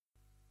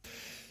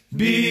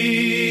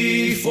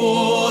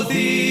Before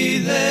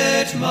thee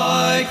let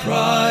my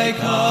cry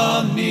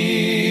come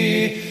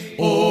near,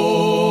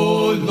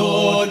 O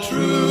Lord,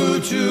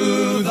 true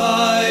to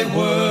thy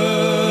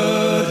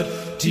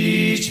word,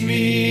 teach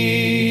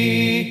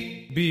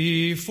me.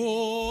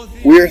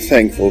 We are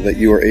thankful that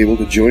you are able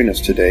to join us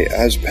today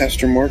as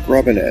Pastor Mark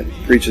Robinette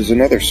preaches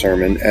another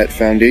sermon at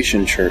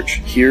Foundation Church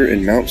here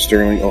in Mount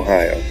Sterling,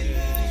 Ohio.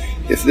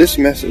 If this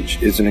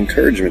message is an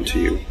encouragement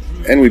to you,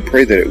 and we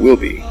pray that it will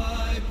be,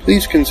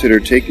 please consider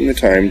taking the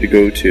time to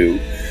go to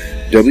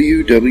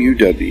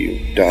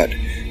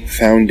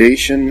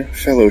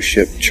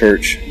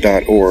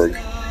www.foundationfellowshipchurch.org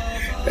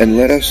and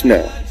let us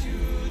know.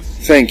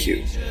 Thank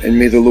you, and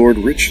may the Lord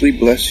richly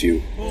bless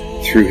you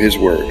through His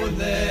Word.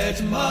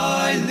 Let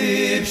my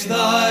lips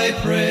thy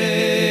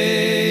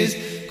praise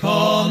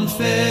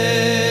confess.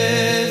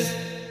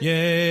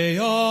 Yea,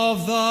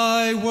 of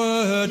thy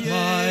word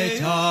my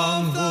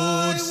tongue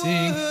would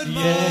sing.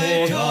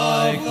 Yea, of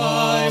thy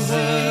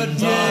word,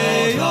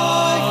 yea, of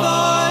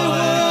thy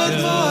word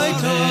my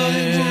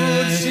tongue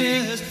would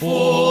sing.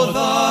 For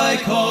thy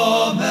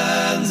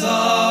commands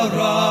are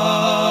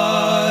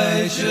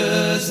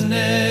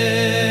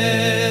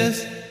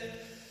righteousness.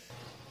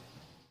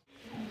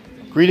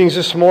 Greetings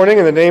this morning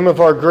in the name of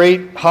our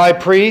great high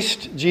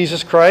priest,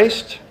 Jesus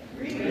Christ.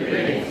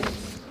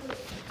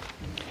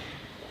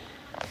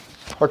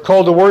 Our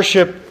call to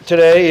worship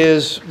today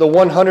is the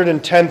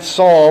 110th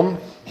Psalm,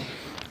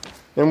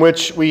 in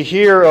which we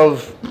hear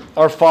of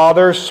our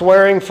Father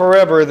swearing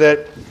forever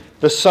that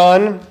the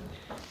Son,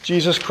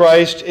 Jesus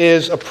Christ,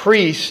 is a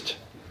priest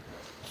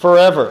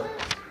forever.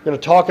 We're going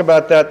to talk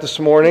about that this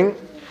morning.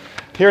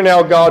 Hear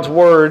now God's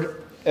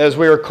word as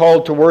we are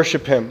called to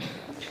worship Him.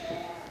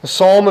 The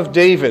Psalm of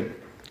David.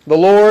 The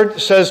Lord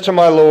says to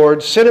my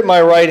Lord, sit at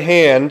my right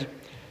hand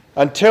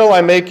until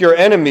I make your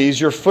enemies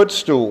your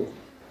footstool.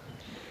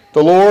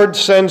 The Lord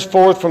sends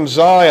forth from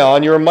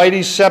Zion your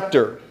mighty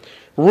scepter.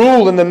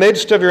 Rule in the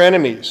midst of your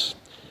enemies.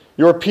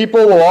 Your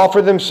people will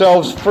offer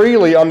themselves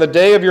freely on the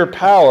day of your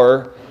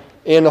power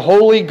in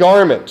holy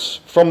garments.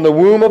 From the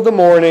womb of the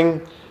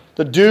morning,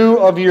 the dew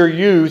of your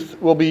youth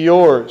will be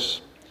yours.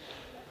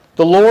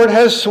 The Lord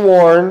has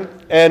sworn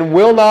and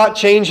will not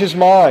change His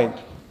mind.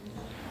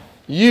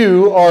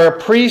 You are a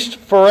priest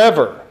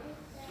forever,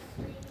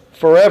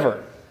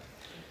 forever,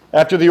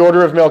 after the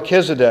order of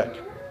Melchizedek.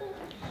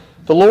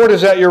 The Lord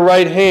is at your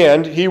right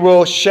hand. He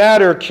will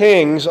shatter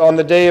kings on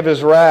the day of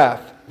His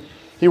wrath.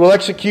 He will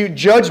execute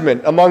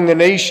judgment among the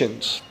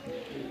nations,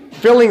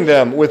 filling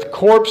them with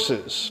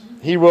corpses.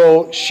 He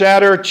will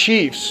shatter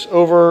chiefs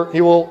over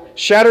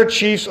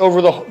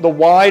the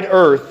wide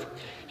earth.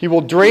 He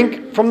will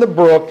drink from the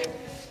brook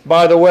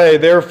by the way.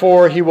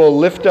 Therefore, He will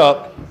lift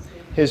up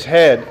His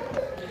head.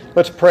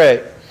 Let's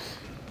pray.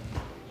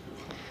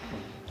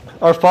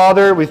 Our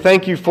Father, we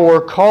thank You for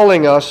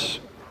calling us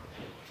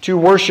to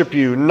worship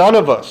You. None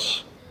of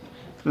us,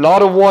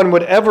 not a one,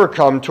 would ever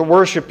come to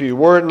worship You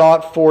were it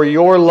not for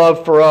Your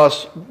love for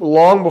us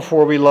long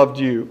before we loved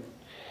You.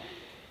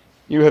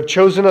 You have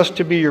chosen us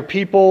to be Your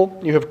people.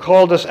 You have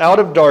called us out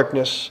of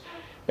darkness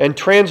and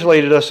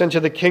translated us into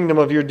the kingdom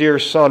of Your dear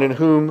Son, in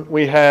whom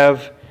we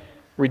have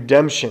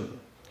redemption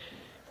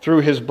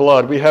through His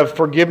blood. We have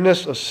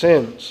forgiveness of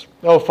sins.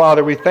 Oh,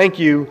 Father, we thank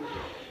You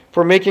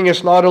for making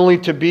us not only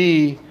to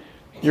be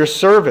Your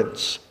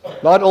servants,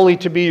 not only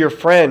to be Your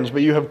friends,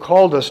 but You have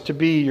called us to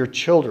be Your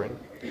children.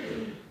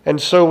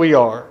 And so we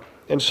are.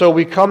 And so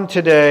we come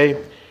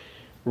today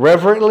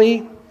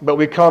reverently, but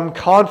we come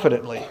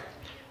confidently,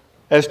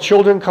 as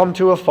children come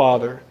to a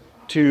Father,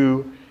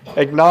 to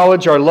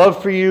acknowledge our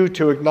love for You,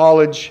 to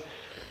acknowledge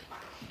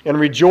and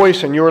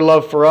rejoice in Your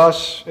love for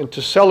us, and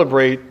to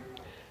celebrate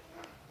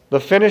the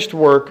finished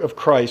work of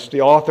Christ,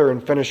 the author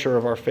and finisher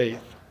of our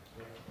faith.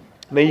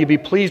 May You be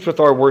pleased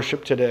with our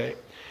worship today,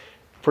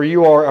 for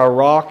You are our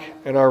rock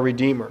and our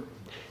Redeemer.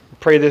 We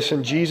pray this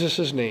in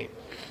Jesus' name.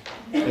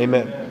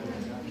 Amen.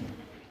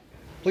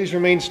 Please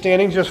remain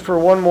standing just for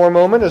one more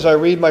moment as I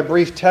read my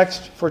brief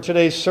text for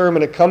today's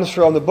sermon. It comes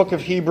from the book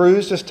of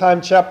Hebrews, this time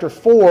chapter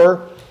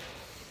 4,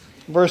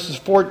 verses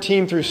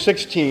 14 through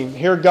 16.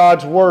 Hear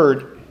God's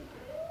word.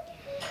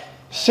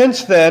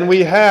 Since then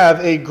we have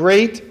a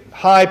great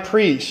high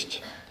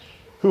priest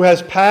who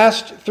has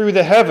passed through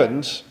the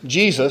heavens,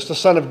 Jesus, the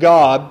Son of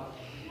God,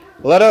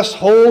 let us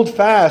hold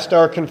fast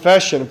our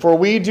confession, for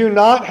we do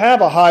not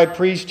have a high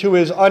priest who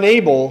is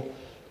unable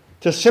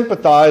to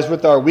sympathize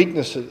with our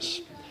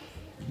weaknesses,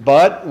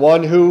 but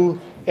one who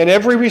in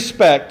every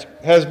respect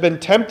has been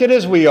tempted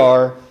as we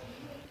are,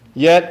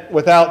 yet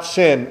without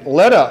sin.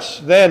 Let us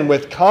then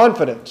with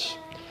confidence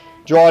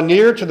draw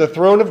near to the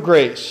throne of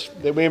grace,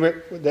 that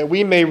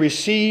we may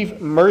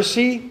receive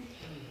mercy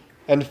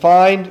and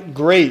find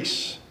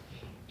grace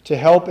to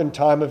help in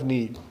time of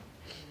need.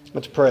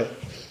 Let's pray.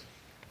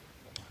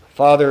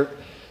 Father,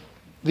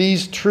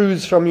 these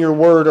truths from Your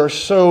word are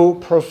so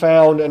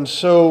profound and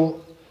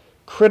so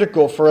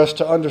critical for us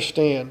to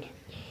understand.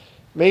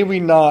 May we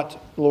not,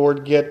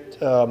 Lord,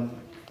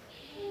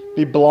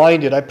 be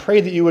blinded. I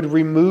pray that You would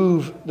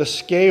remove the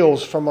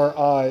scales from our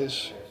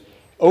eyes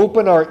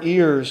Open our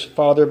ears,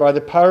 Father, by the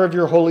power of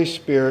your Holy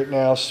Spirit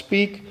now.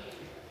 Speak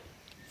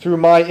through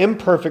my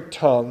imperfect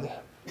tongue.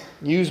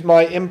 Use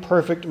my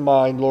imperfect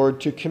mind, Lord,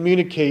 to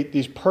communicate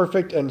these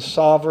perfect and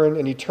sovereign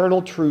and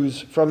eternal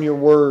truths from your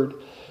word.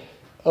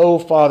 Oh,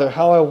 Father,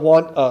 how I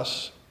want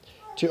us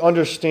to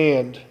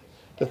understand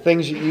the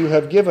things that you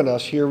have given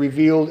us here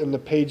revealed in the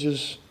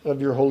pages of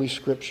your Holy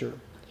Scripture.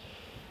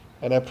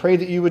 And I pray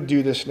that you would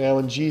do this now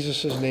in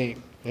Jesus'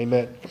 name.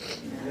 Amen.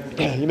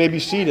 You may be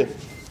seated.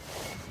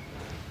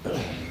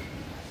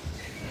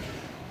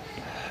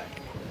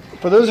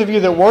 For those of you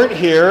that weren't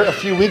here a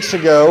few weeks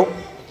ago,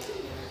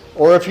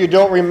 or if you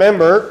don't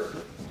remember,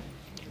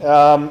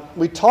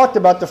 we talked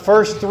about the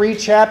first 3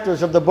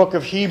 chapters of the book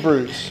of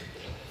Hebrews.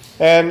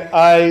 And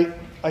I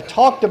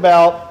talked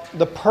about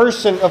the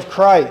person of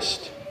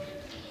Christ.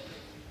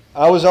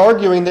 I was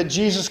arguing that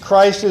Jesus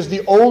Christ is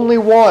the only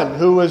one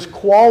who is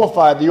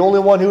qualified, the only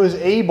one who is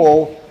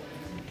able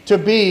to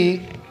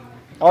be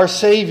our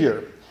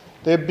Savior.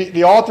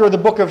 The author of the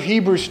book of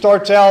Hebrews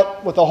starts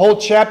out with a whole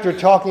chapter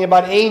talking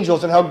about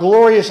angels and how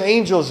glorious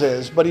angels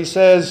is. But he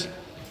says,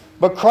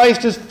 but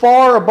Christ is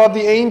far above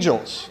the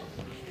angels.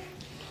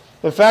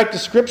 In fact, the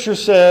Scripture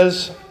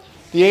says,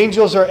 the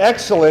angels are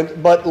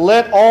excellent, but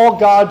let all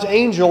God's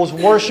angels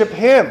worship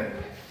him.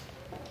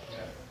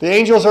 The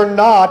angels are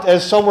not,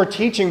 as some were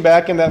teaching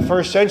back in that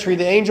first century,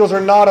 the angels are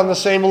not on the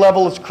same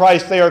level as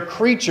Christ. They are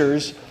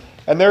creatures,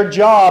 and their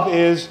job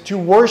is to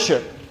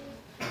worship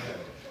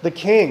the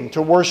King,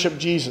 to worship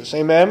Jesus.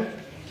 Amen?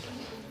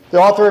 The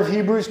author of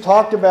Hebrews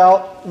talked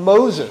about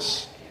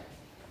Moses,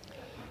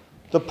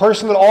 the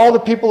person that all the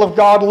people of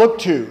God look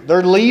to,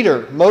 their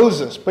leader,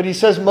 Moses. But he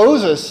says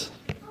Moses,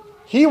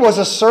 he was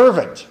a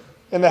servant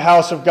in the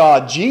house of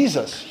God.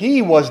 Jesus,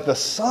 he was the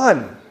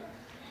son.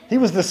 He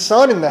was the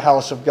son in the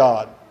house of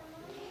God.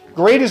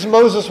 Great as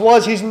Moses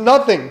was, he's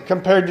nothing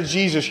compared to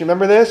Jesus. You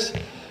remember this?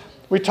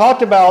 We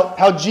talked about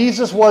how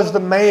Jesus was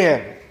the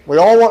man. We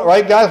all want,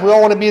 right, guys? We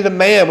all want to be the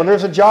man. When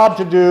there's a job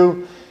to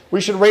do, we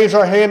should raise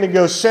our hand and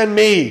go, send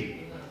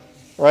me.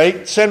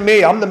 Right? Send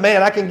me. I'm the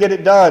man. I can get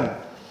it done.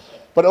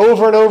 But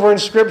over and over in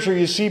Scripture,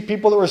 you see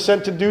people that were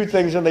sent to do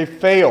things and they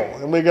fail.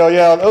 And we go,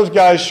 yeah, those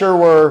guys sure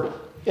were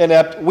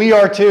inept. We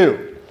are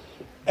too.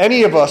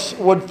 Any of us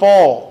would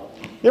fall.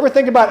 You ever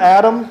think about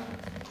Adam?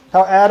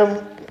 How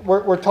Adam,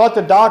 we're taught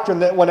the doctrine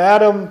that when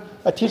Adam,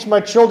 I teach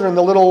my children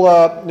the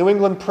little New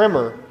England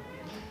primer.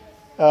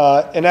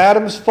 In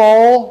Adam's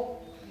fall,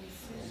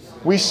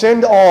 we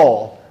sinned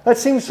all. That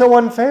seems so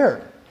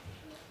unfair.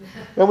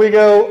 And we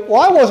go,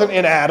 well, I wasn't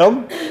in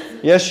Adam.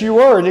 Yes, you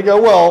were. And you go,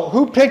 well,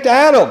 who picked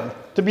Adam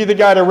to be the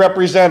guy to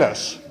represent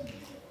us?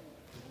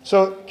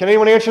 So, can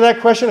anyone answer that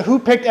question? Who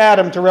picked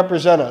Adam to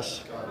represent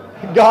us?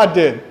 God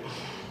did.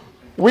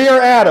 We are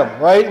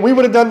Adam, right? We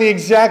would have done the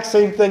exact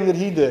same thing that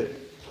he did.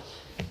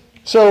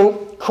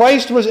 So,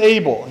 Christ was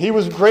able. He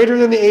was greater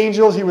than the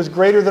angels. He was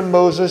greater than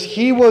Moses.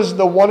 He was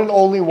the one and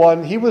only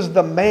one. He was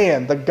the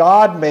man, the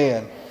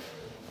God-man.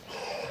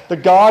 The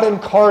God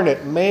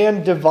incarnate,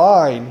 man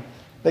divine,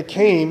 that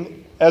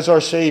came as our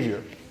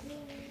Savior.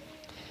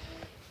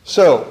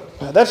 So,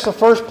 that's the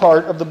first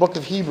part of the book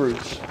of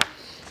Hebrews.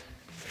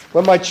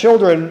 When my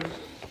children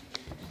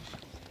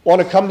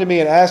want to come to me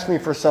and ask me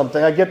for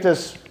something, I get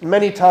this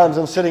many times.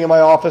 I'm sitting in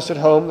my office at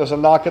home, there's a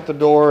knock at the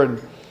door, and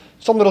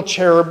some little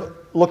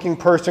cherub-looking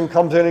person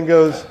comes in and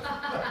goes,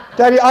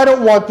 Daddy, I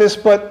don't want this,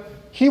 but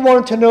he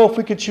wanted to know if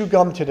we could chew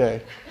gum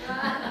today.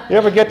 You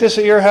ever get this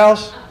at your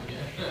house?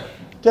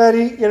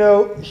 Daddy,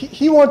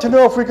 he wanted to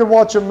know if we could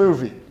watch a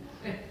movie.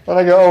 And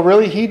I go, oh,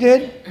 really? He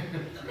did?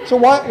 So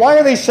why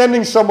are they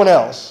sending someone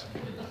else?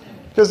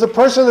 Because the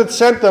person that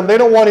sent them, they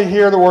don't want to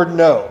hear the word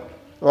no,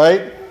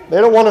 right?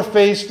 They don't want to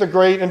face the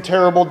great and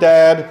terrible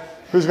dad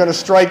who's going to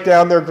strike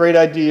down their great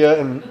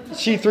idea and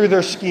see through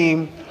their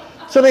scheme.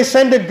 So they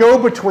send a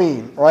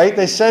go-between, right?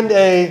 They send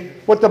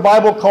what the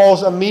Bible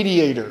calls a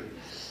mediator.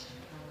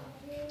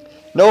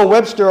 Noah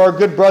Webster, our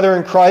good brother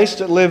in Christ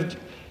that lived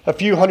a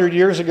few hundred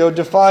years ago,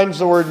 defines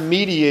the word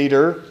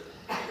mediator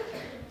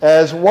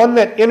as one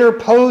that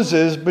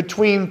interposes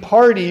between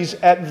parties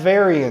at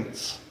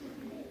variance.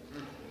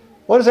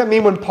 What does that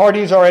mean when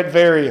parties are at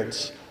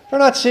variance? They're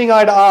not seeing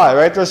eye to eye,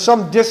 right? There's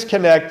some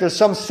disconnect, there's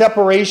some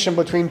separation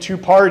between two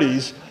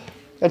parties.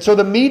 And so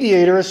the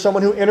mediator is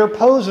someone who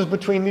interposes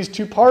between these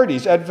two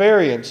parties at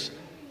variance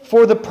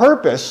for the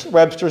purpose,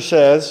 Webster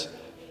says,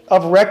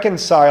 of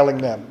reconciling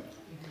them.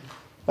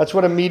 That's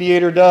what a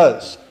mediator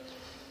does.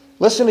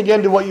 Listen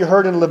again to what you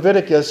heard in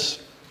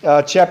Leviticus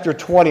chapter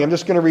 20. I'm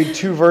just going to read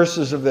 2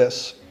 verses of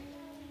this.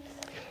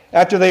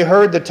 After they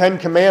heard the 10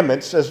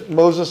 commandments, as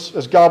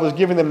God was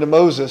giving them to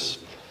Moses,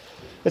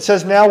 it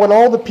says, now when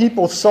all the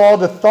people saw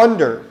the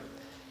thunder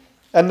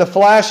and the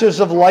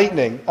flashes of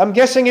lightning, I'm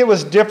guessing it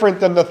was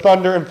different than the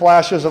thunder and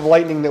flashes of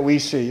lightning that we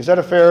see. Is that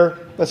a fair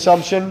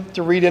assumption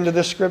to read into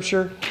this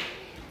scripture?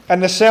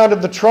 And the sound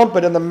of the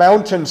trumpet and the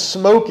mountain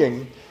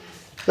smoking,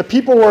 the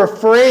people were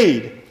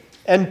afraid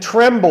and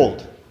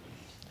trembled.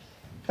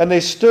 And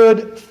they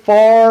stood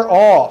far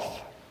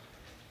off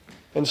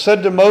and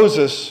said to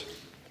Moses,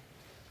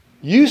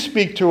 You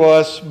speak to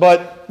us,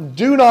 but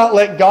do not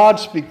let God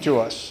speak to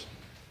us,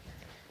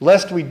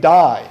 lest we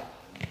die.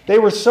 They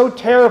were so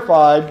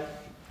terrified,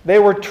 they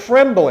were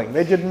trembling.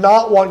 They did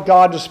not want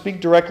God to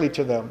speak directly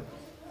to them.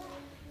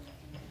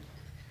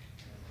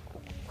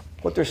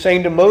 What they're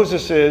saying to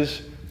Moses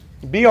is,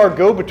 be our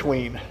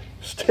go-between.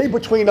 Stay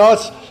between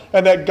us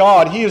and that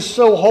God. He is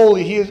so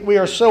holy. We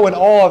are so in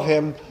awe of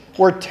him.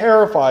 We're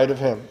terrified of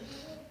him.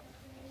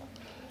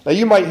 Now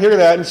you might hear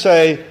that and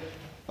say,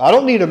 I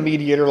don't need a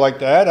mediator like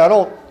that. I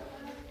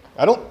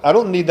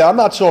don't need that. I'm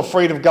not so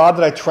afraid of God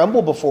that I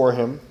tremble before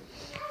him.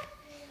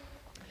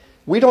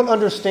 We don't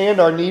understand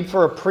our need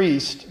for a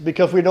priest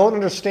because we don't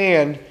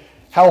understand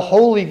how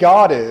holy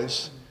God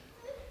is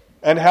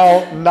and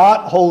how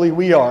not holy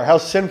we are, how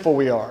sinful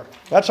we are.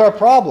 That's our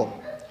problem.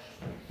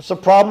 It's the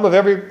problem of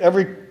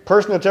every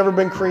person that's ever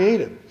been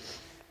created.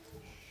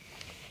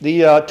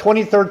 The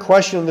 23rd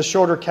question in the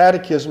Shorter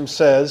Catechism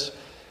says,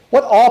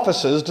 what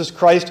offices does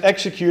Christ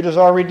execute as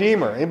our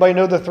Redeemer? Anybody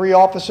know the three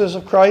offices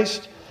of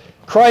Christ?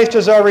 Christ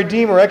as our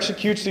Redeemer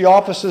executes the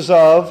offices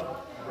of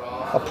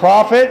a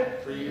prophet,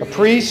 a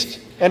priest,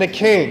 and a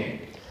king,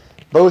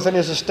 both in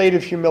his estate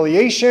of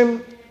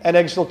humiliation and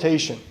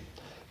exaltation.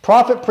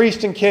 Prophet,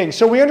 priest, and king.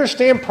 So we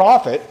understand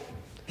prophet,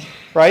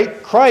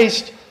 right?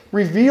 Christ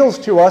reveals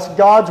to us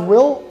God's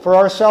will for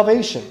our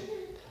salvation.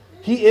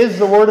 He is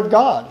the Word of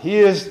God. He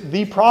is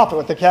the prophet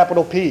with a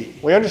capital P.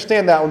 We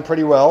understand that one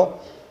pretty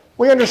well.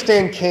 We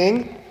understand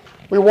king.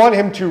 We want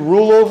him to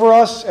rule over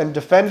us and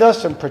defend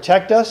us and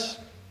protect us.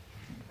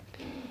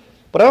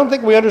 But I don't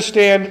think we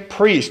understand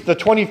priest. The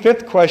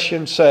 25th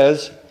question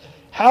says,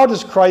 how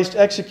does Christ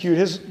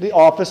execute the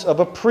office of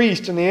a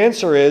priest? And the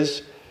answer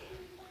is,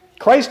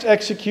 Christ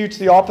executes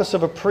the office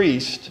of a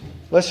priest,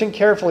 listen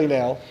carefully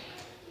now,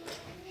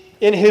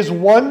 in his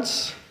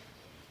once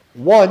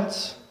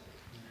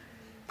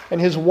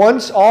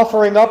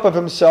offering up of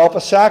himself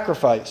a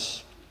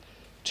sacrifice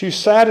to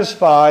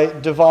satisfy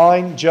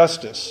divine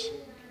justice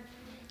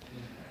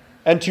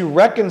and to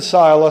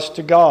reconcile us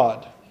to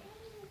God.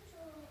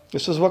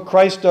 This is what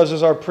Christ does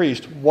as our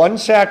priest. One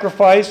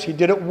sacrifice, he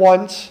did it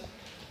once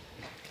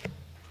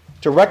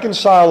to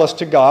reconcile us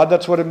to God.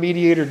 That's what a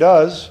mediator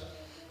does.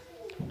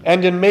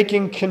 And in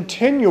making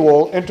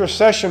continual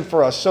intercession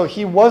for us. So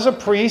he was a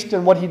priest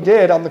in what he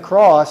did on the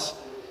cross,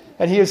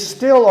 and he is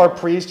still our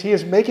priest. He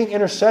is making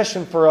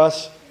intercession for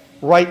us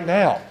right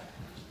now.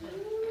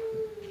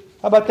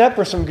 How about that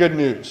for some good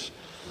news?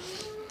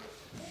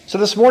 So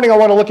this morning I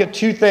want to look at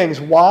two things.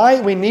 Why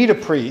we need a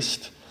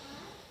priest,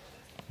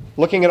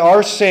 looking at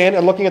our sin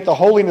and looking at the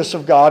holiness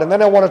of God. And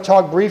then I want to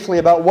talk briefly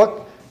about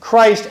what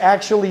Christ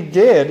actually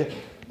did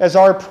as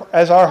our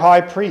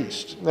high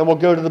priest. And then we'll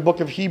go to the book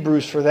of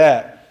Hebrews for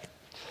that.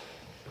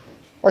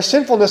 Our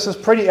sinfulness is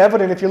pretty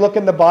evident if you look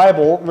in the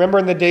Bible. Remember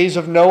in the days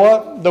of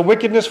Noah, the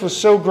wickedness was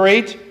so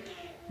great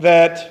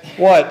that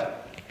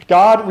what?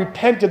 God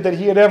repented that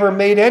he had ever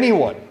made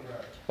anyone.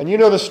 And you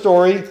know the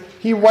story.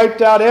 He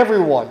wiped out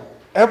everyone.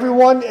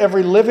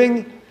 Every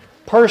living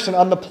person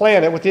on the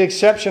planet, with the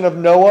exception of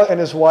Noah and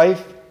his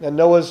wife and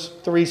Noah's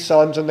 3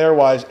 sons and their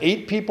wives.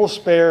 8 people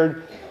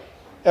spared.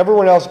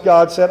 Everyone else,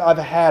 God said, I've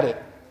had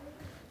it.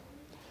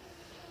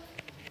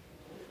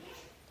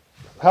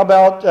 How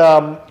about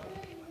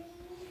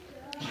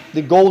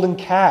the golden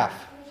calf?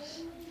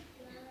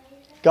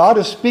 God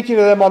is speaking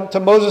to them to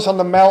Moses on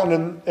the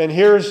mountain, and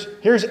here's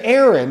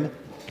Aaron,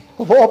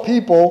 of all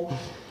people,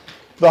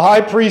 the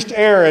high priest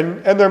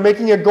Aaron, and they're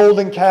making a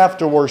golden calf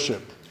to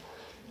worship.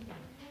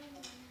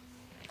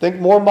 Think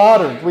more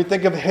modern. We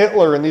think of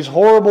Hitler and these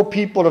horrible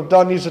people that have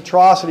done these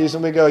atrocities,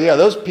 and we go, yeah,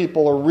 those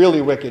people are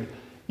really wicked.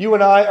 You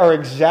and I are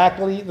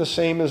exactly the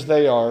same as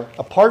they are.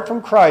 Apart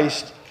from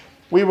Christ,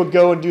 we would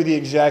go and do the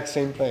exact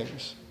same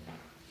things.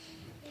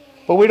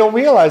 But we don't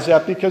realize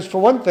that because, for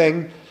one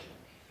thing,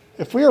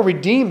 if we are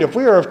redeemed, if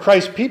we are of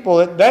Christ's people,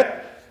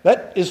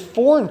 that is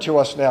foreign to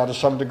us now to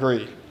some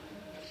degree.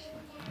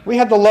 We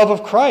have the love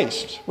of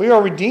Christ. We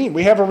are redeemed.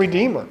 We have a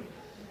Redeemer.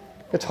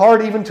 It's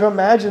hard even to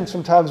imagine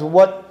sometimes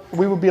what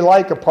we would be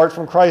like apart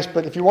from Christ,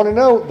 but if you want to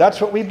know,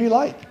 that's what we'd be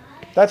like.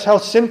 That's how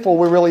sinful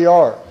we really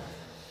are.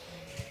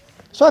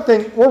 So I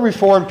think we're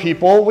Reformed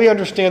people. We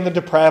understand the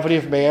depravity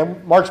of man.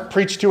 Mark's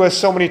preached to us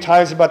so many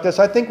times about this.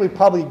 I think we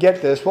probably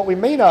get this. What we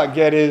may not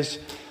get as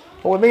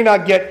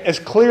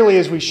clearly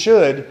as we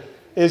should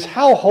is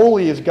how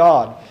holy is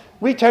God.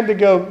 We tend to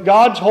go,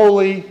 God's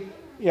holy.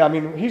 Yeah, I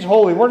mean, he's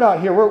holy. We're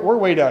not here. We're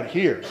way down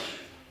here.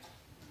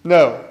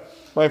 No,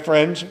 my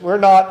friends, we're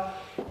not.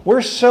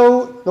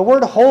 The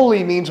word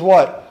holy means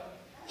what?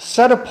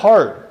 Set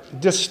apart,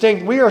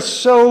 distinct. We are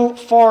so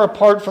far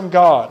apart from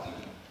God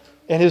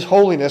and his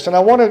holiness. And I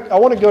want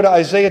to go to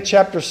Isaiah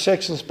chapter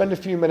 6 and spend a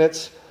few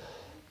minutes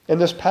in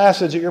this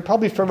passage that you're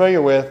probably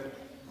familiar with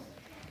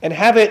and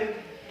have it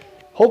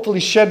hopefully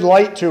shed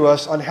light to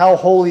us on how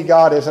holy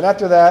God is. And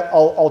after that,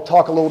 I'll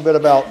talk a little bit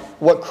about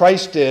what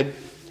Christ did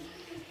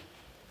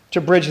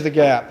to bridge the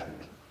gap.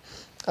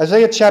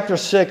 Isaiah chapter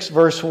 6,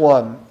 verse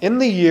 1. In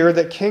the year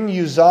that King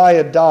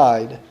Uzziah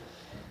died,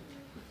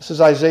 This is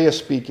Isaiah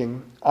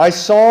speaking. I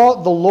saw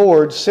the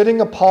Lord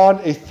sitting upon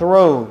a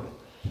throne,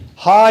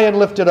 high and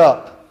lifted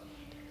up,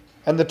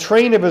 and the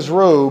train of his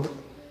robe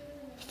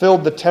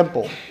filled the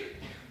temple.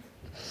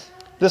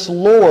 This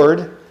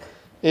Lord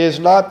is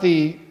not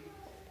the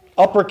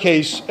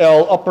uppercase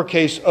L,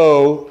 uppercase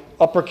O,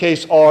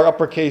 uppercase R,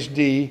 uppercase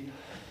D.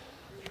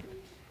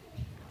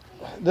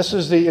 This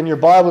is in your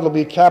Bible, it'll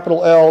be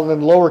capital L and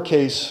then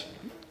lowercase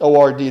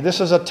O-R-D.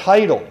 This is a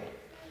title.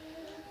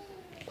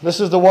 This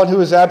is the one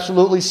who is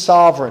absolutely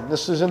sovereign.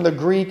 This is in the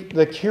Greek,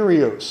 the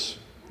Kyrios,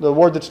 the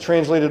word that's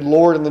translated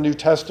Lord in the New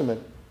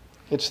Testament.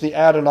 It's the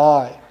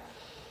Adonai.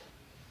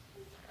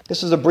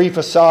 This is a brief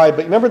aside,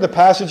 but remember the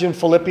passage in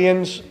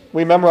Philippians?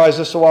 We memorized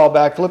this a while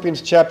back.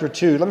 Philippians chapter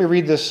 2. Let me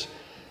read this,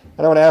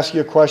 and I want to ask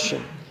you a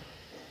question.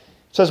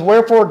 It says,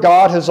 wherefore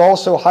God has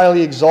also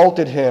highly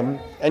exalted him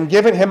and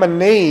given him a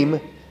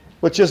name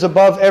which is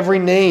above every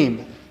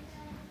name.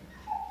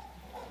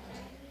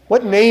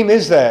 What name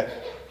is that?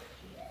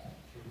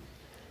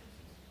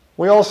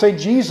 We all say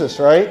Jesus,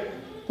 right?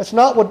 That's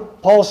not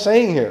what Paul's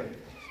saying here.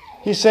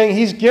 He's saying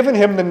he's given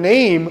him the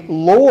name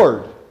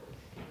Lord.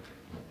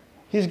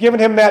 He's given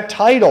him that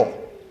title.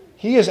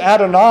 He is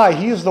Adonai.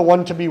 He is the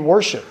one to be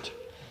worshipped.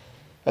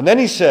 And then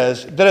he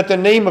says that at the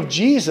name of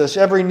Jesus,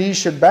 every knee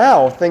should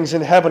bow, things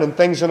in heaven and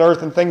things in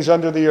earth and things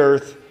under the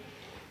earth,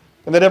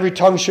 and that every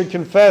tongue should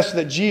confess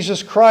that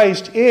Jesus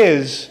Christ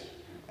is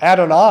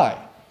Adonai,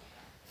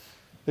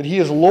 that he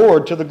is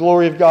Lord to the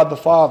glory of God the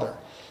Father.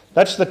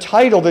 That's the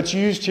title that's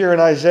used here in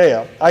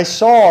Isaiah. I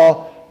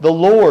saw the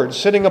Lord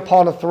sitting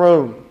upon a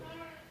throne.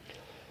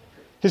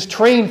 His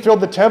train filled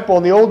the temple.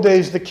 In the old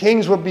days, the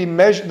kings would be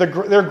measured,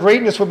 their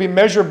greatness would be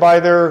measured by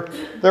their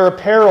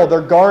apparel,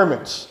 their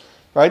garments.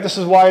 Right? This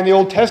is why in the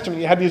Old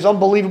Testament you had these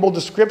unbelievable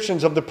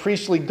descriptions of the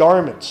priestly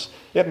garments.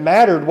 It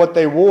mattered what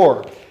they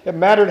wore. It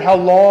mattered how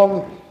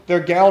long their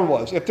gown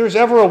was. If there's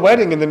ever a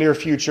wedding in the near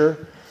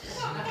future,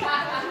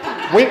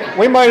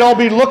 we might all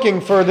be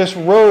looking for this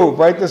robe,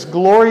 right? This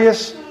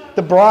glorious,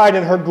 the bride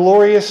in her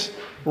glorious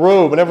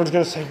robe. And everyone's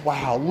going to say,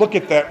 wow, look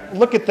at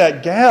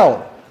that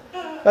gown.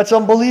 That's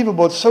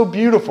unbelievable. It's so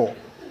beautiful.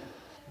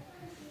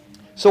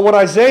 So what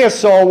Isaiah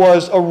saw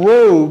was a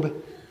robe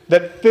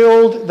that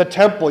filled the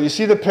temple. You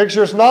see the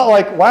picture? It's not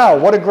like, wow,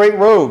 what a great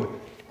robe.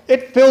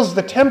 It fills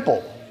the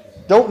temple.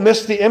 Don't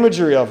miss the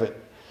imagery of it.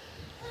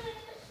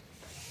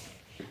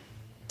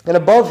 And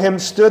above him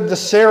stood the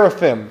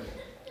seraphim.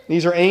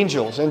 These are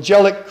angels,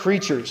 angelic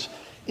creatures.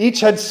 Each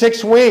had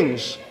 6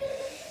 wings.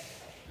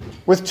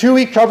 With 2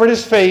 he covered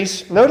his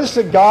face. Notice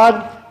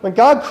that when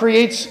God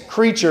creates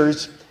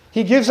creatures,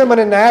 he gives them an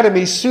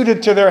anatomy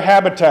suited to their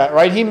habitat,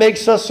 right? He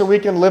makes us so we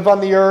can live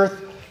on the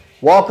earth,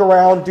 walk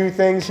around, do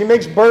things. He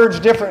makes birds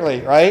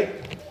differently, right?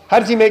 How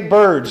does he make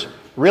birds?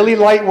 Really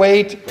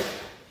lightweight,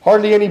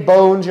 hardly any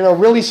bones,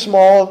 really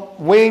small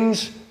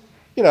wings,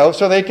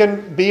 so they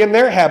can be in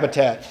their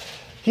habitat.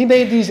 He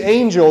made these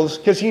angels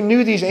because he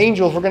knew these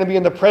angels were going to be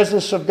in the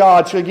presence of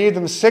God, so he gave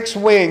them 6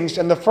 wings,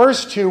 and the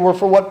first 2 were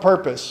for what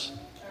purpose?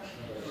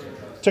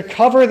 To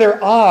cover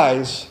their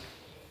eyes,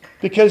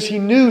 because he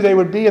knew they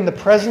would be in the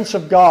presence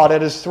of God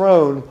at his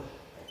throne,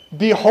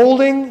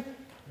 beholding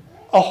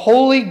a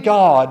holy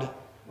God,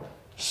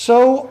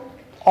 so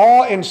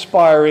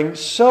awe-inspiring,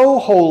 so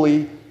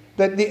holy,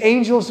 that the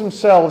angels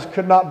themselves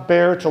could not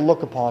bear to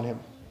look upon him.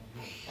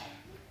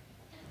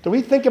 Do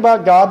we think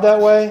about God that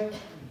way?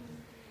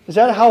 Is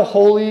that how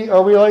holy?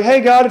 Are we like, hey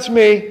God, it's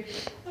me?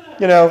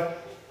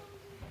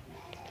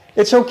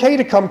 It's okay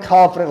to come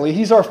confidently.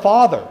 He's our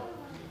Father.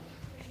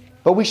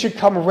 But we should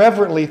come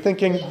reverently,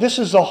 thinking this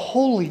is a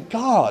holy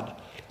God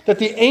that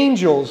the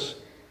angels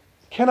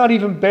cannot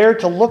even bear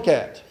to look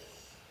at.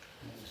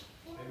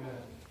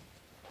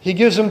 He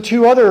gives them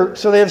 2 other,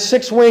 so they have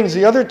 6 wings.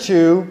 The other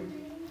 2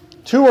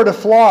 are to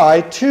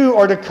fly, 2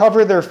 are to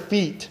cover their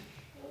feet.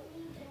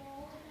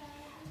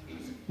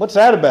 What's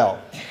that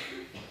about?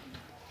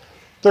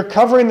 They're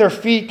covering their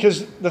feet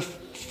because the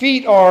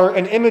feet are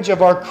an image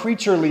of our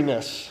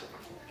creatureliness.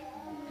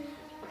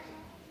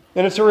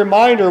 And it's a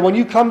reminder, when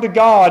you come to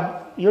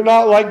God, you're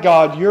not like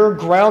God. You're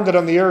grounded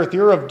on the earth.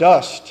 You're of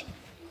dust.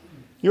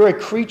 You're a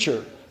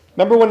creature.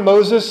 Remember when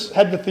Moses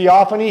had the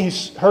theophany?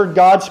 He heard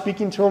God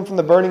speaking to him from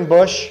the burning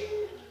bush.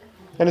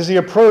 And as he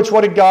approached,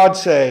 what did God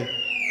say?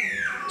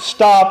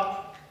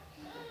 Stop.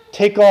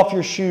 Take off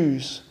your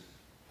shoes.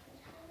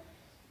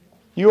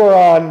 You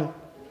are on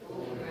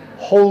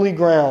holy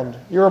ground.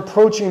 You're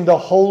approaching the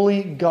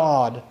holy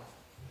God.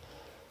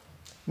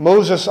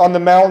 Moses on the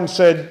mountain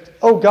said,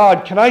 oh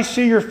God, can I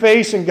see your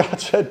face? And God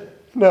said,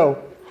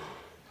 no.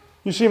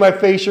 You see my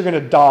face, you're going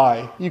to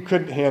die. You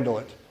couldn't handle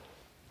it.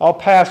 I'll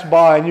pass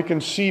by and you can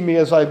see me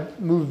as I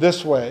move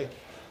this way.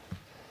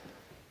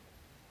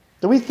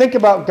 Do we think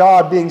about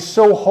God being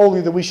so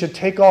holy that we should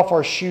take off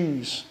our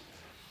shoes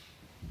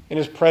in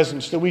his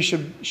presence, that we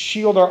should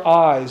shield our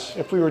eyes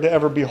if we were to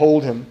ever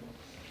behold him?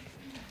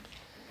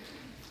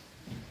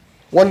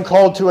 One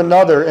called to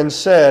another and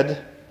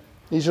said,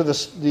 these are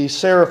the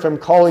seraphim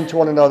calling to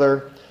one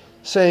another,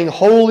 saying,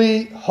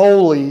 Holy,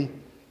 holy,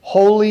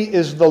 Holy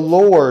is the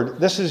Lord.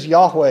 This is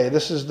Yahweh.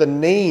 This is the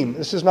name.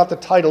 This is not the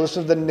title. This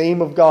is the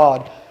name of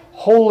God.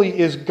 Holy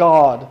is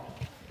God,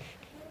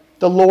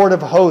 the Lord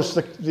of hosts,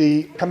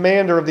 the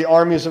commander of the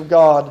armies of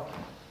God.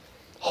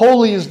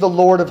 Holy is the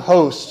Lord of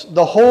hosts.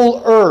 The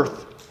whole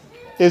earth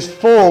is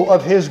full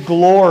of his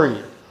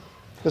glory.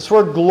 This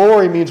word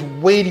glory means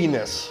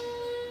weightiness.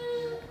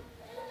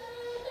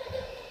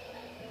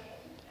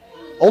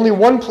 Only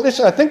one place,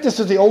 I think this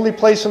is the only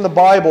place in the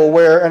Bible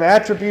where an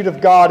attribute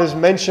of God is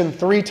mentioned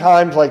 3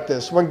 times like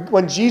this.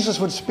 When Jesus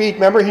would speak,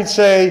 remember he'd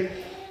say,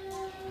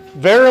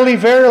 "Verily,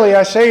 verily,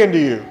 I say unto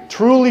you,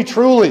 truly,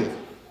 truly."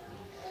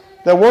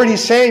 The word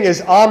he's saying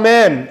is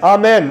amen,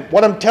 amen.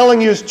 What I'm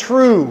telling you is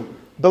true.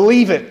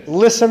 Believe it.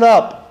 Listen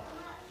up.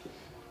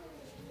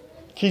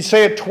 He'd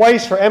say it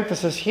twice for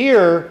emphasis.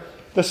 Here,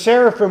 the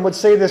seraphim would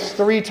say this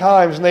 3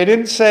 times, and they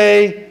didn't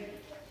say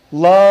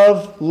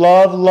love,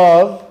 love,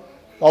 love,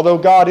 although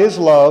God is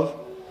love.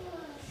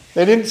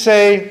 They didn't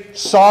say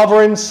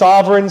sovereign,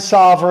 sovereign,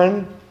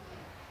 sovereign.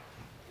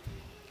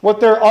 What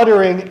they're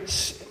uttering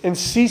in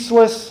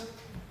ceaseless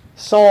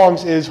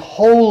songs is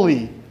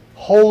holy,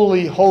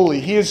 holy, holy.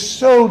 He is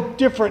so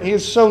different. He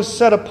is so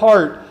set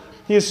apart.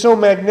 He is so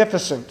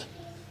magnificent.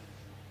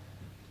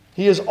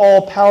 He is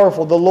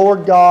all-powerful, the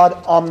Lord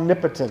God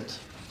omnipotent.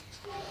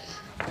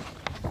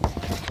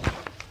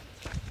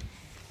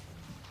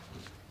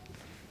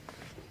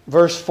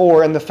 Verse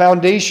 4, and the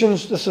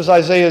foundations, this is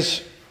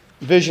Isaiah's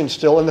vision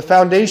still, and the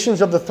foundations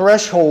of the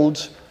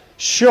thresholds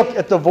shook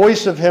at the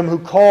voice of him who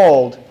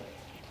called,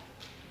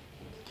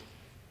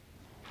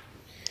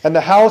 and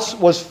the house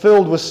was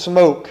filled with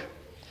smoke.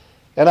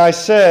 And I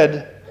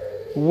said,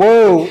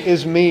 woe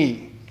is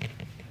me.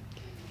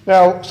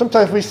 Now,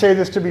 sometimes we say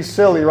this to be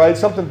silly, right?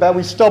 Something bad,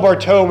 we stub our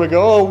toe and we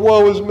go, oh,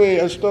 woe is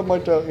me, I stubbed my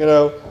toe, you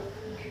know.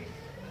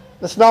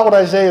 That's not what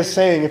Isaiah is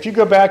saying. If you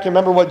go back and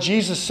remember what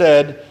Jesus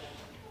said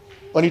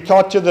when he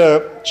talked to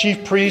the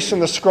chief priests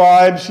and the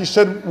scribes, he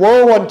said,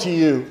 woe unto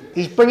you.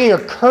 He's bringing a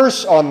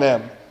curse on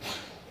them.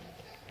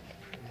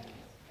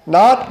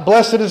 Not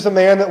blessed is the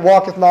man that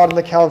walketh not in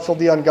the counsel of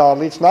the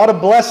ungodly. It's not a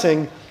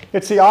blessing.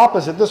 It's the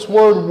opposite. This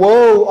word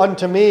woe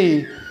unto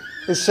me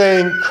is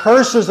saying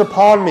curses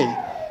upon me.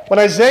 When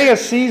Isaiah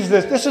sees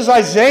this, this is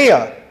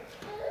Isaiah.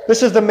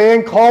 This is the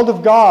man called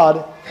of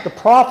God, the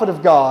prophet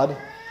of God,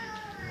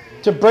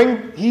 to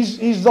bring,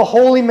 he's the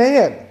holy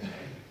man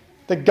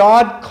that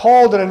God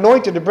called and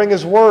anointed to bring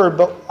his word.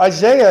 But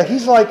Isaiah,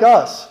 he's like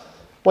us.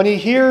 When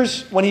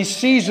he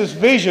sees this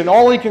vision,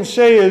 all he can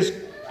say is,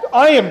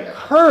 I am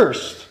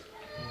cursed.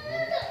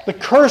 The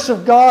curse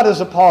of God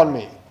is upon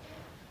me.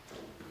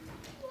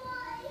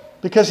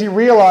 Because he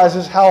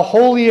realizes how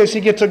holy he is. He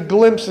gets a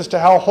glimpse as to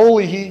how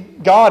holy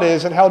God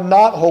is and how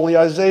not holy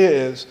Isaiah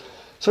is.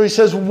 So he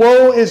says,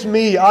 woe is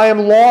me, I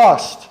am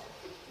lost.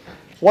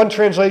 One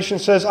translation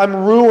says, I'm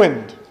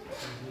ruined.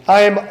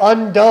 I am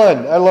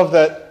undone. I love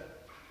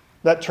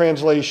that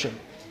translation.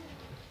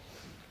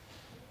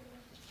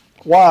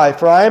 Why?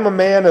 For I am a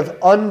man of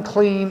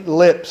unclean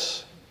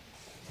lips,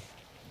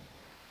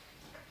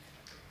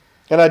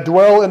 and I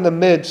dwell in the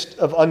midst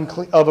of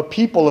a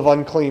people of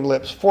unclean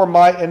lips.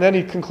 And then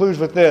he concludes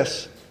with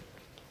this,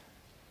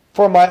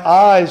 for my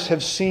eyes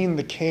have seen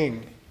the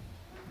King,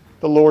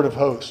 the Lord of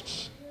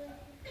hosts.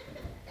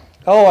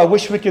 Oh, I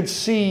wish we could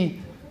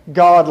see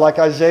God like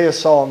Isaiah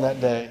saw him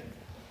that day.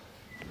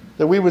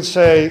 That we would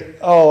say,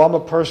 oh, I'm a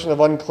person of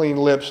unclean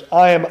lips.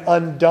 I am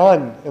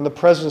undone in the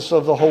presence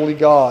of the holy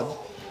God.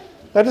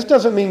 Now, this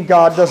doesn't mean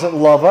God doesn't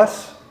love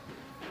us.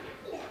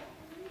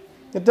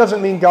 It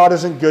doesn't mean God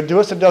isn't good to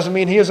us. It doesn't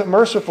mean he isn't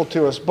merciful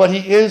to us. But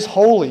he is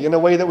holy in a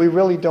way that we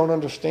really don't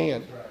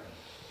understand.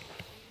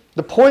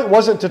 The point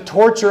wasn't to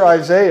torture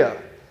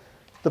Isaiah.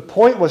 The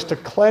point was to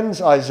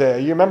cleanse Isaiah.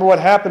 You remember what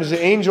happened is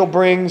the angel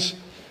brings,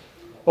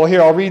 well,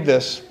 here, I'll read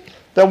this.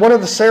 Then one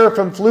of the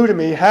seraphim flew to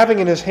me, having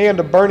in his hand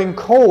a burning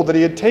coal that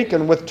he had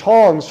taken with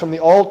tongs from the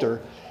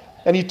altar.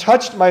 And he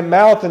touched my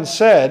mouth and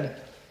said,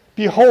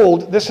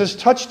 behold, this has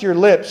touched your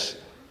lips.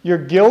 Your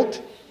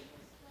guilt,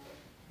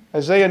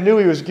 Isaiah knew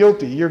he was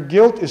guilty. Your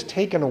guilt is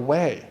taken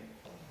away,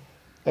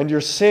 and your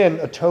sin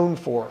atoned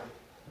for.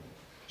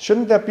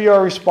 Shouldn't that be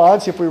our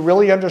response? If we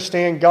really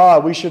understand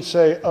God, we should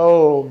say,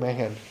 oh,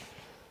 man.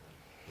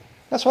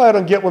 That's why I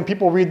don't get when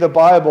people read the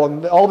Bible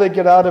and all they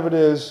get out of it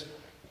is,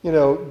 you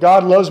know,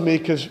 God loves me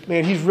because,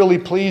 man, he's really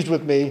pleased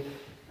with me.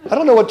 I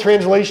don't know what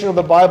translation of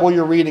the Bible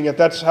you're reading, if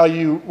that's what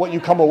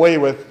you come away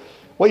with.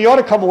 What you ought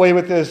to come away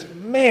with is,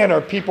 man, are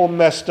people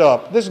messed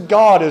up. This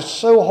God is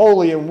so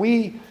holy, and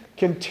we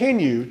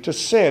continue to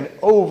sin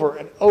over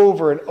and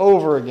over and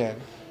over again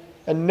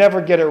and never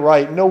get it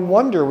right. No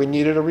wonder we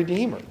needed a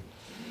Redeemer.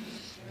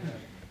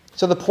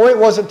 So the point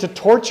wasn't to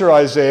torture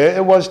Isaiah,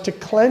 it was to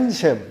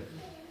cleanse him.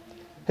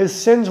 His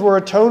sins were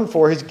atoned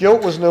for, his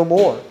guilt was no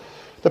more.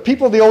 The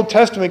people of the Old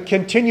Testament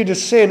continue to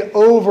sin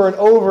over and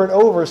over and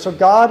over. So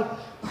God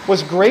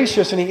was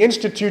gracious and he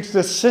institutes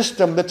this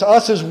system that to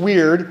us is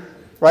weird,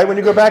 right? When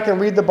you go back and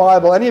read the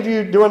Bible, any of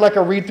you doing like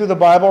a read through the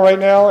Bible right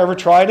now, ever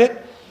tried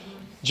it?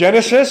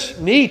 Genesis,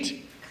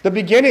 neat. The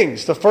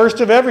beginnings, the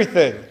first of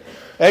everything.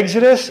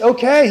 Exodus,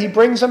 okay, he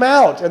brings them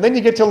out. And then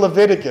you get to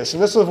Leviticus,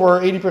 and this is where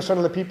 80%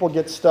 of the people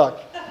get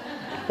stuck.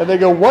 And they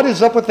go, what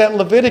is up with that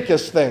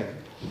Leviticus thing?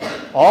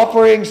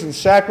 Offerings and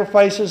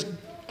sacrifices.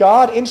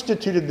 God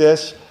instituted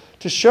this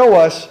to show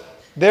us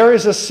there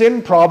is a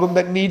sin problem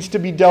that needs to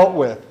be dealt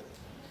with.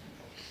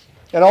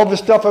 And all this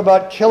stuff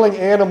about killing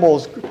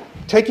animals,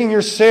 taking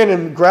your sin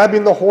and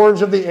grabbing the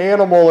horns of the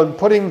animal and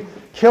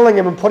killing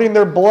him and putting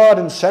their blood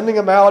and sending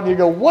them out. And you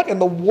go, what in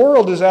the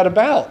world is that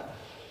about?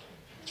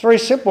 It's very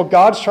simple.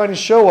 God's trying to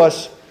show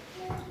us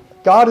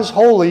God is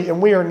holy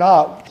and we are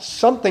not.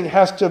 Something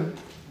has to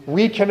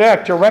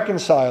reconnect to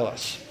reconcile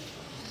us.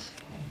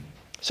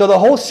 So the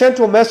whole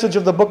central message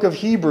of the book of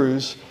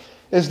Hebrews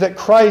is that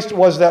Christ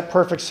was that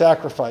perfect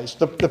sacrifice.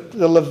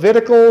 The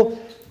Levitical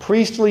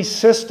priestly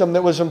system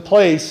that was in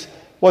place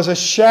was a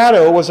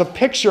shadow, was a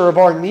picture of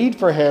our need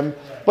for him,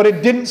 but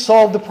it didn't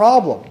solve the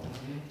problem.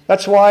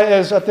 That's why,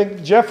 as I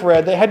think Jeff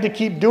read, they had to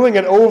keep doing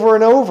it over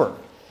and over.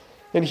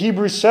 In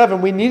Hebrews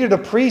 7, we needed a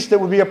priest that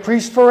would be a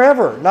priest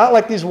forever, not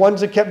like these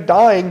ones that kept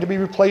dying to be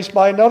replaced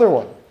by another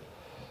one.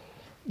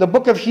 The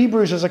book of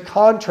Hebrews is a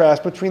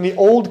contrast between the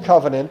old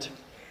covenant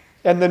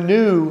and the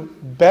new,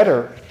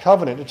 better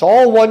covenant. It's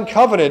all one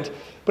covenant,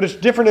 but it's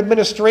different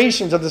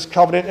administrations of this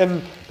covenant.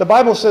 And the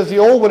Bible says the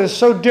old one is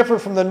so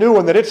different from the new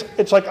one that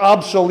it's like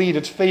obsolete.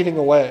 It's fading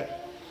away.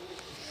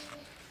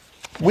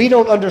 We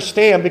don't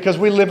understand because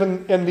we live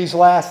in these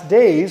last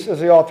days, as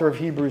the author of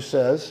Hebrews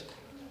says.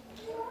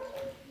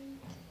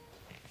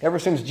 Ever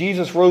since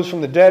Jesus rose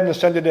from the dead and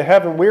ascended to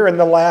heaven, we're in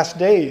the last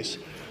days.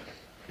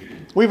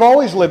 We've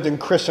always lived in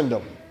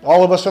Christendom.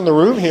 All of us in the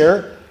room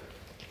here,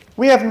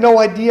 we have no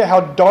idea how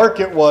dark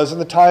it was in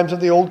the times of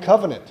the Old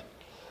Covenant.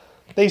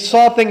 They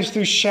saw things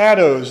through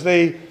shadows.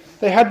 They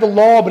had the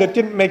law, but it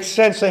didn't make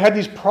sense. They had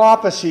these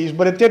prophecies,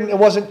 but it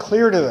wasn't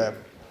clear to them.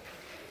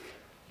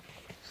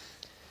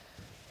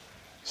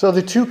 So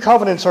the two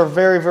covenants are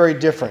very, very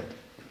different.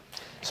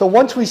 So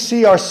once we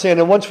see our sin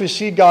and once we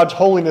see God's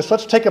holiness,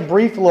 let's take a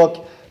brief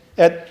look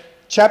at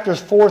chapters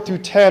 4 through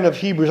 10 of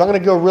Hebrews. I'm going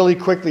to go really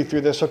quickly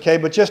through this, okay?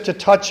 But just to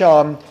touch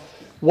on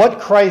what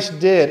Christ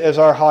did as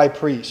our high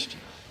priest.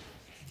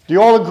 Do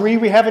you all agree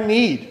we have a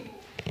need?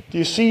 Do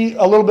you see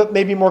a little bit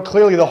maybe more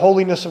clearly the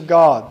holiness of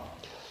God?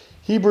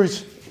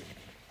 Hebrews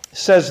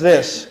says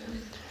this,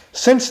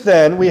 "Since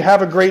then we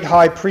have a great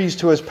high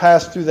priest who has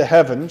passed through the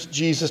heavens,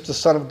 Jesus the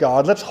Son of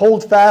God. Let's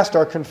hold fast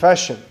our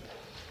confession.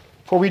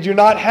 For we do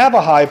not have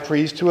a high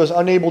priest who is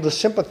unable to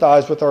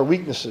sympathize with our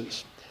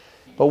weaknesses,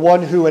 but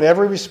one who in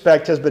every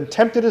respect has been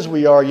tempted as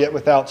we are, yet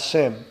without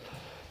sin."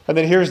 And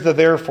then here's the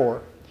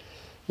therefore.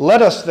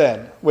 "Let us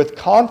then, with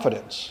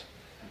confidence,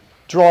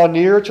 draw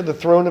near to the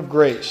throne of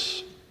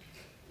grace."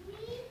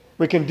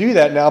 We can do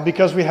that now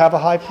because we have a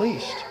high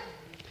priest.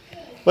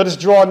 "Let us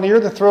draw near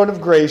the throne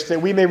of grace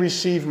that we may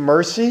receive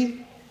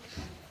mercy."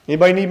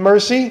 Anybody need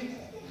mercy?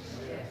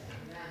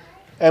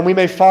 "And we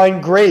may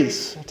find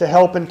grace to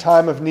help in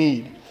time of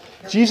need."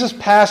 Jesus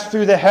passed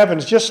through the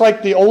heavens, just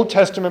like the Old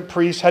Testament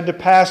priests had to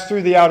pass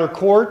through the outer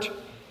court,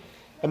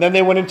 and then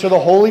they went into the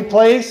holy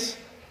place,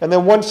 and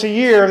then once a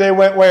year they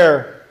went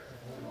where?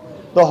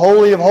 The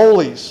Holy of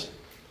Holies.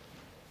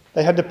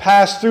 They had to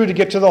pass through to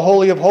get to the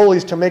Holy of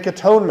Holies to make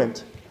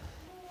atonement.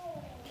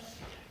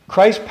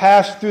 Christ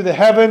passed through the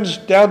heavens,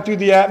 down through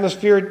the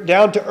atmosphere,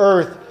 down to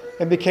earth,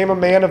 and became a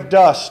man of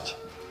dust.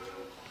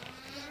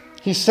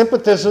 He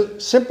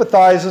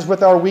sympathizes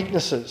with our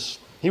weaknesses.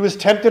 He was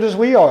tempted as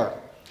we are,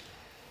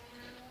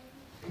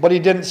 but he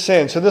didn't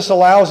sin. So this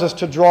allows us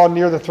to draw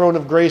near the throne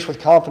of grace with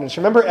confidence.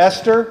 Remember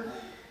Esther?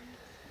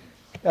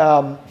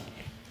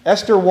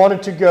 Esther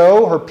wanted to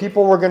go. Her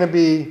people were going to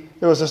be,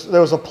 there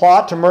was a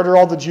plot to murder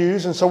all the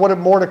Jews. And so what did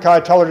Mordecai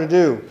tell her to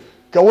do?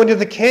 Go into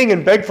the king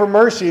and beg for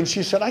mercy. And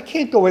she said, I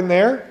can't go in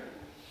there.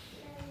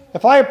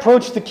 If I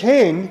approach the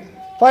king,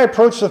 if I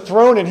approach the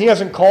throne and he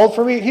hasn't called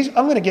for me,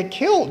 I'm going to get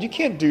killed. You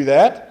can't do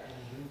that.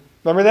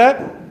 Remember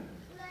that?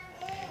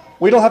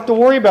 We don't have to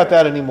worry about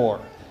that anymore.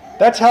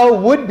 That's how it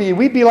would be.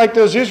 We'd be like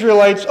those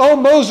Israelites. Oh,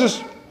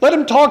 Moses, let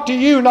him talk to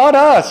you, not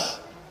us.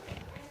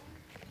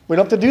 We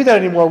don't have to do that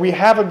anymore. We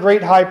have a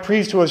great high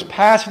priest who has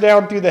passed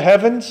down through the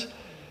heavens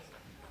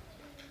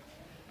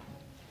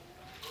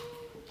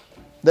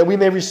that we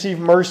may receive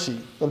mercy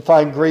and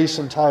find grace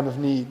in time of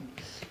need.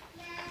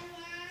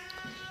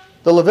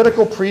 The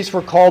Levitical priests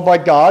were called by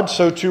God,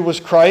 so too was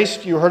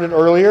Christ. You heard it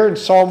earlier in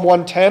Psalm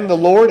 110. The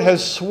Lord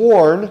has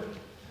sworn,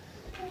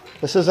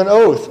 this is an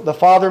oath. The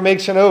Father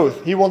makes an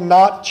oath. He will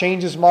not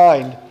change his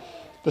mind.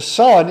 The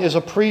Son is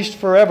a priest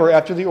forever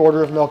after the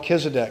order of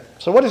Melchizedek.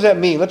 So what does that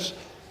mean? Let's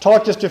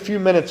talk just a few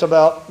minutes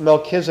about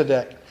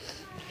Melchizedek.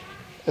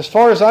 As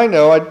far as I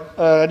know,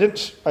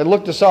 I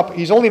looked this up.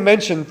 He's only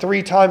mentioned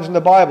 3 times in the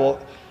Bible,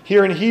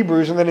 here in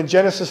Hebrews and then in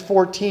Genesis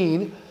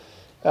 14,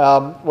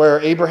 where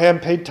Abraham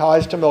paid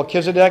tithes to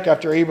Melchizedek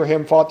after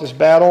Abraham fought this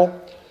battle,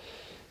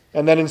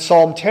 and then in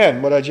Psalm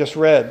 10, what I just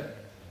read.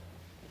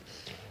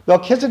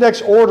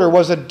 Melchizedek's order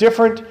was a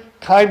different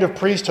kind of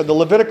priesthood. The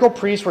Levitical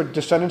priests were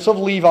descendants of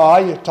Levi.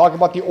 You talk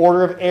about the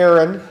order of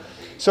Aaron.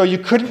 So you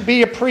couldn't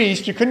be a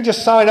priest. You couldn't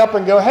just sign up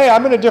and go, hey,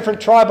 I'm in a different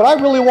tribe, but I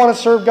really want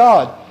to serve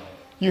God.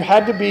 You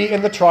had to be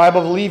in the tribe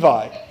of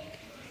Levi.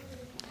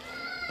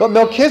 But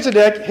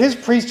Melchizedek, his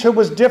priesthood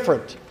was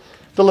different.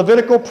 The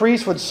Levitical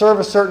priest would serve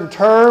a certain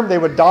term. They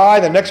would die.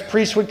 The next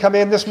priest would come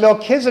in. This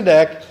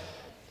Melchizedek,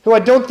 who I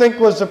don't think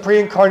was the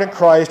pre-incarnate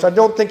Christ. I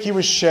don't think he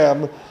was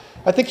Shem.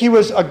 I think he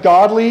was a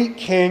godly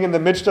king in the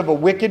midst of a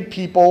wicked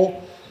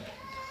people.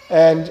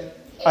 And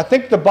I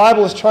think the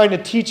Bible is trying to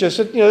teach us,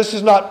 this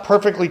is not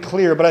perfectly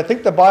clear, but I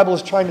think the Bible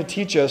is trying to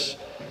teach us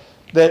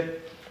that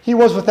he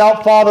was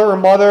without father or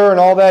mother and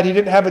all that. He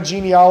didn't have a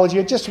genealogy.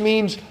 It just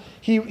means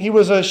he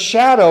was a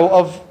shadow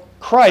of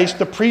Christ,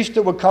 the priest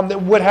that would come,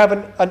 that would have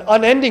an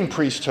unending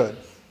priesthood,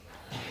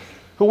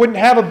 who wouldn't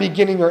have a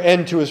beginning or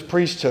end to his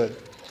priesthood.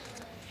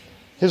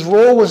 His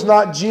role was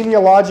not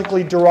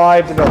genealogically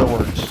derived, in other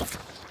words.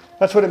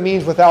 That's what it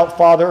means without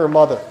father or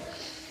mother.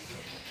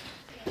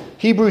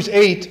 Hebrews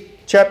 8,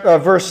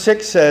 verse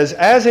 6 says,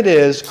 as it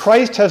is,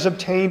 Christ has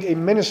obtained a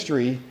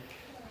ministry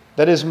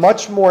that is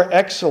much more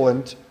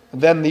excellent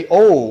than the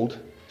old,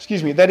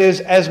 that is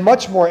as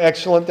much more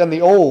excellent than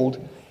the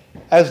old,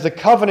 as the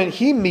covenant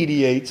he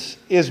mediates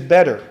is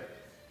better.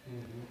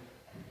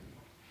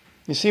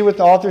 You see what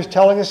the author is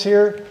telling us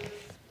here?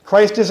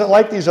 Christ isn't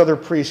like these other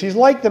priests. He's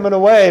like them in a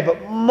way,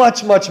 but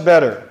much, much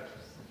better.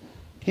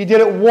 He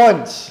did it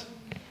once.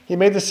 He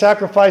made the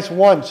sacrifice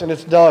once, and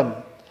it's done.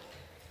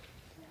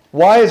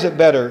 Why is it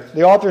better?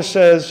 The author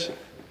says,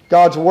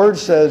 God's word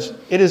says,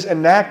 it is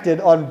enacted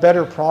on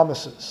better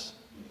promises.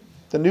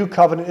 The new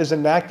covenant is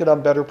enacted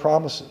on better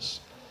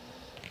promises.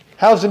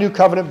 How's the new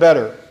covenant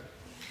better?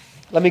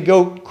 Let me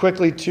go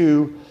quickly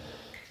to,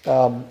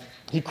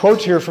 he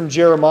quotes here from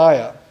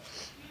Jeremiah.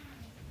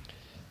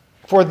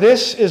 For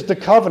this is the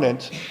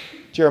covenant,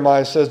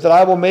 Jeremiah says, that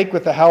I will make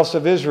with the house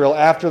of Israel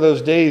after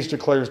those days,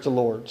 declares the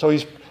Lord. So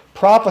he's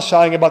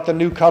prophesying about the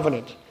new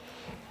covenant.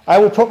 I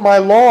will put my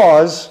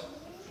laws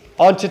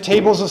onto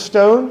tables of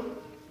stone?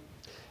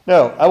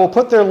 No, I will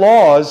put their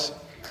laws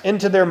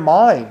into their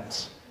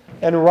minds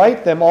and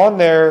write them on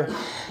their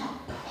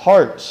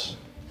hearts.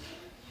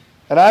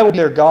 And I will be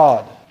their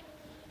God.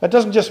 That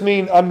doesn't just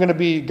mean I'm going to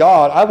be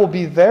God. I will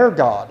be their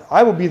God.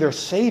 I will be their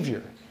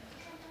Savior.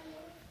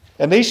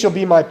 And they shall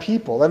be my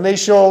people. And they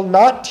shall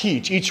not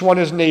teach each one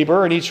his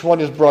neighbor and each one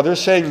his brother,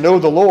 saying, know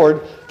the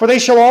Lord, for they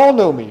shall all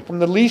know me, from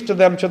the least of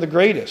them to the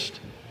greatest.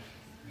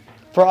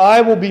 For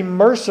I will be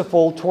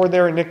merciful toward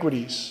their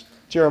iniquities,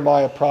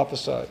 Jeremiah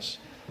prophesies.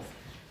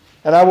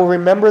 And I will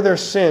remember their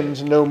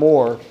sins no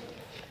more.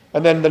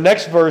 And then the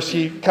next verse,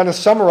 he kind of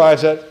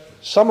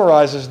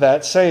summarizes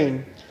that,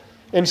 saying,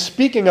 in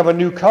speaking of a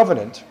new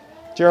covenant,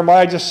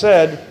 Jeremiah just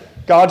said,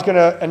 God's going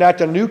to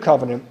enact a new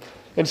covenant.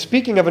 In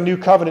speaking of a new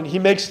covenant, he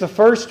makes the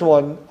first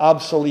one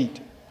obsolete.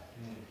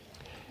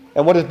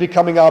 And what is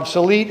becoming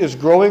obsolete is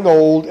growing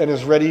old and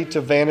is ready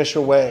to vanish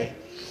away.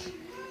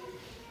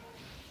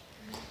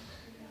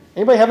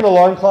 Anybody have an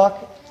alarm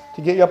clock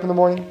to get you up in the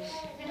morning?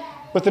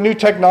 With the new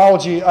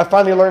technology, I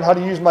finally learned how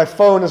to use my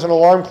phone as an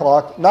alarm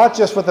clock, not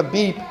just with a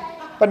beep,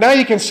 but now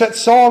you can set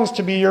songs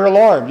to be your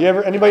alarm.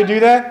 Anybody do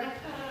that?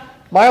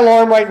 My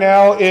alarm right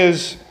now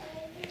is,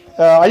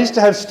 I used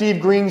to have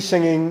Steve Green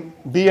singing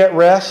Be at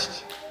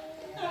Rest,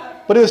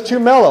 but it was too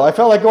mellow. I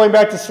felt like going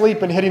back to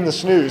sleep and hitting the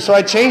snooze. So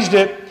I changed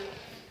it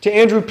to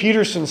Andrew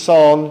Peterson's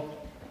song,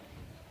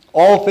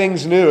 All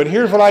Things New. And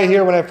here's what I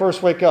hear when I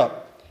first wake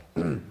up.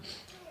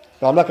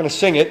 No, I'm not going to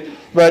sing it,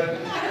 but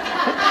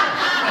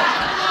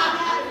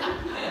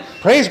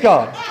praise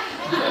God.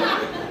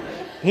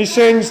 He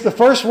sings, the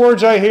first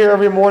words I hear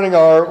every morning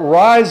are,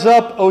 rise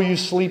up, O you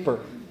sleeper.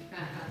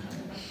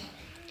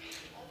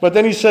 But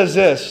then he says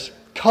this,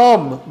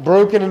 come,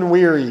 broken and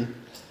weary,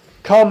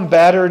 come,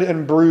 battered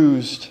and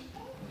bruised.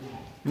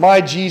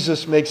 My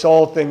Jesus makes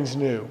all things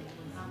new.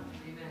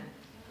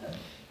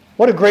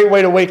 What a great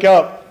way to wake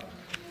up.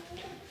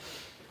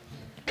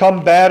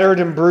 Come,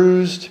 battered and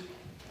bruised.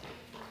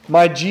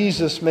 My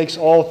Jesus makes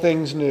all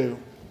things new.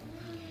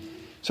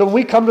 So when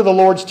we come to the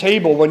Lord's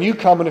table, when you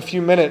come in a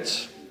few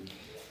minutes,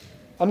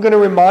 I'm going to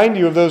remind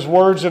you of those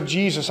words of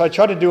Jesus. I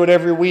try to do it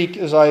every week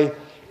as I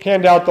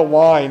hand out the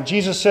wine.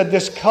 Jesus said,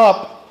 this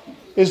cup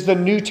is the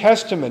New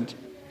Testament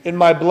in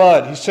my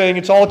blood. He's saying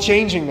it's all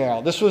changing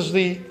now. This was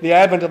the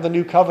advent of the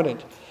new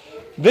covenant.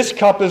 This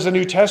cup is the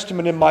New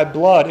Testament in my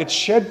blood. It's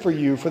shed for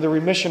you for the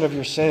remission of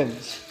your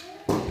sins.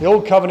 The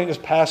old covenant is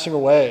passing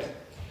away.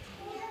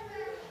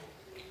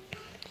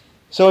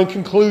 So in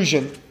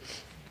conclusion,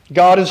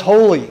 God is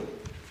holy.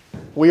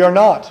 We are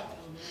not.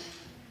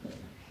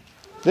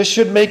 This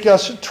should make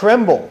us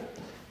tremble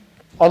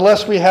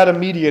unless we had a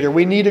mediator.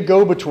 We need a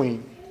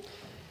go-between.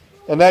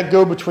 And that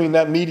go-between,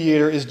 that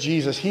mediator, is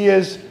Jesus. He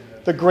is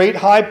the great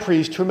high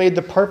priest who made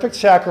the perfect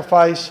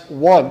sacrifice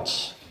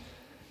once.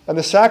 And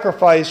the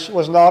sacrifice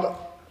was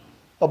not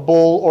a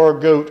bull or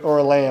a goat or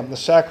a lamb. The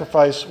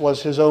sacrifice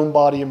was his own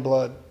body and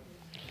blood,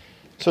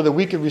 so that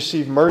we could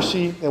receive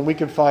mercy and we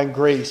could find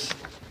grace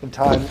in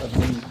time of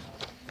need.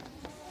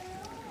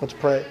 Let's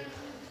pray.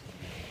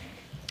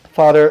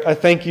 Father, I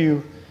thank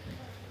you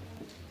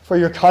for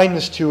your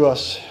kindness to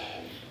us.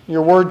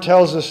 Your word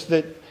tells us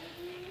that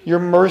your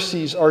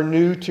mercies are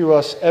new to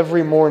us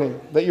every morning,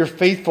 that your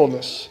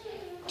faithfulness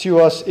to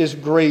us is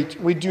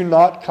great. We do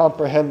not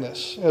comprehend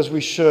this as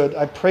we should.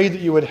 I pray that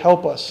you would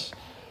help us.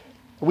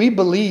 We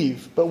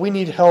believe, but we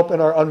need help in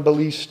our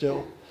unbelief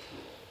still.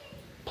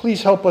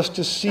 Please help us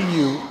to see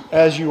you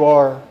as you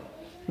are,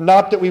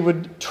 not that we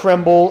would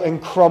tremble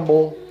and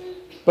crumble,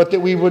 but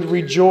that we would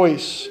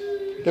rejoice,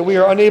 that we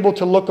are unable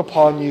to look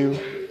upon you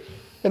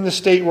in the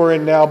state we're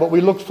in now, but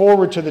we look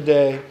forward to the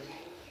day,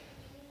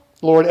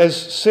 Lord, as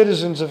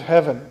citizens of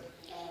heaven,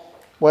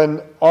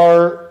 when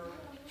our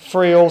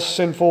frail,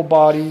 sinful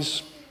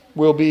bodies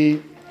will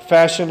be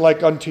fashioned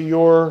like unto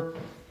your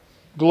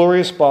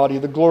glorious body,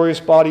 the glorious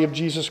body of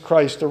Jesus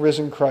Christ, the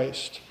risen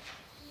Christ.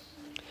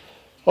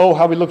 Oh,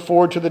 how we look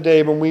forward to the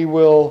day when we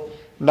will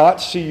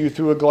not see you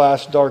through a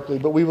glass darkly,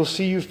 but we will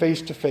see you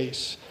face to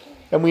face.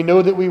 And we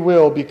know that we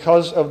will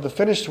because of the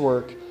finished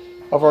work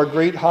of our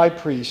great high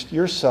priest,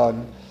 your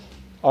Son,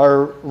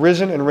 our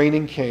risen and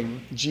reigning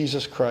King,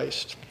 Jesus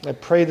Christ. I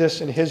pray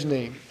this in his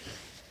name.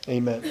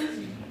 Amen.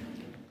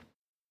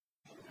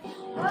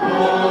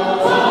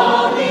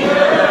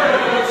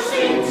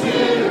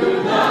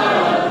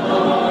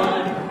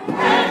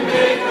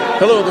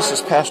 Hello, this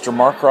is Pastor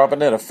Mark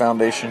Robinette of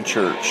Foundation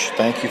Church.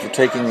 Thank you for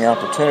taking the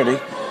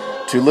opportunity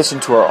to listen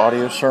to our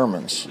audio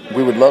sermons.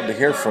 We would love to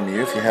hear from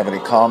you if you have any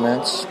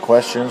comments,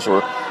 questions,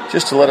 or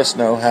just to let us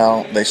know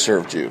how they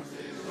served you.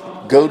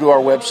 Go to our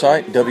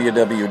website,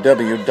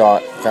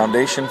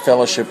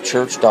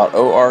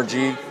 www.foundationfellowshipchurch.org,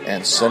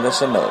 and send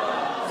us a note.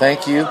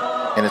 Thank you,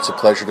 and it's a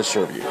pleasure to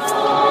serve you.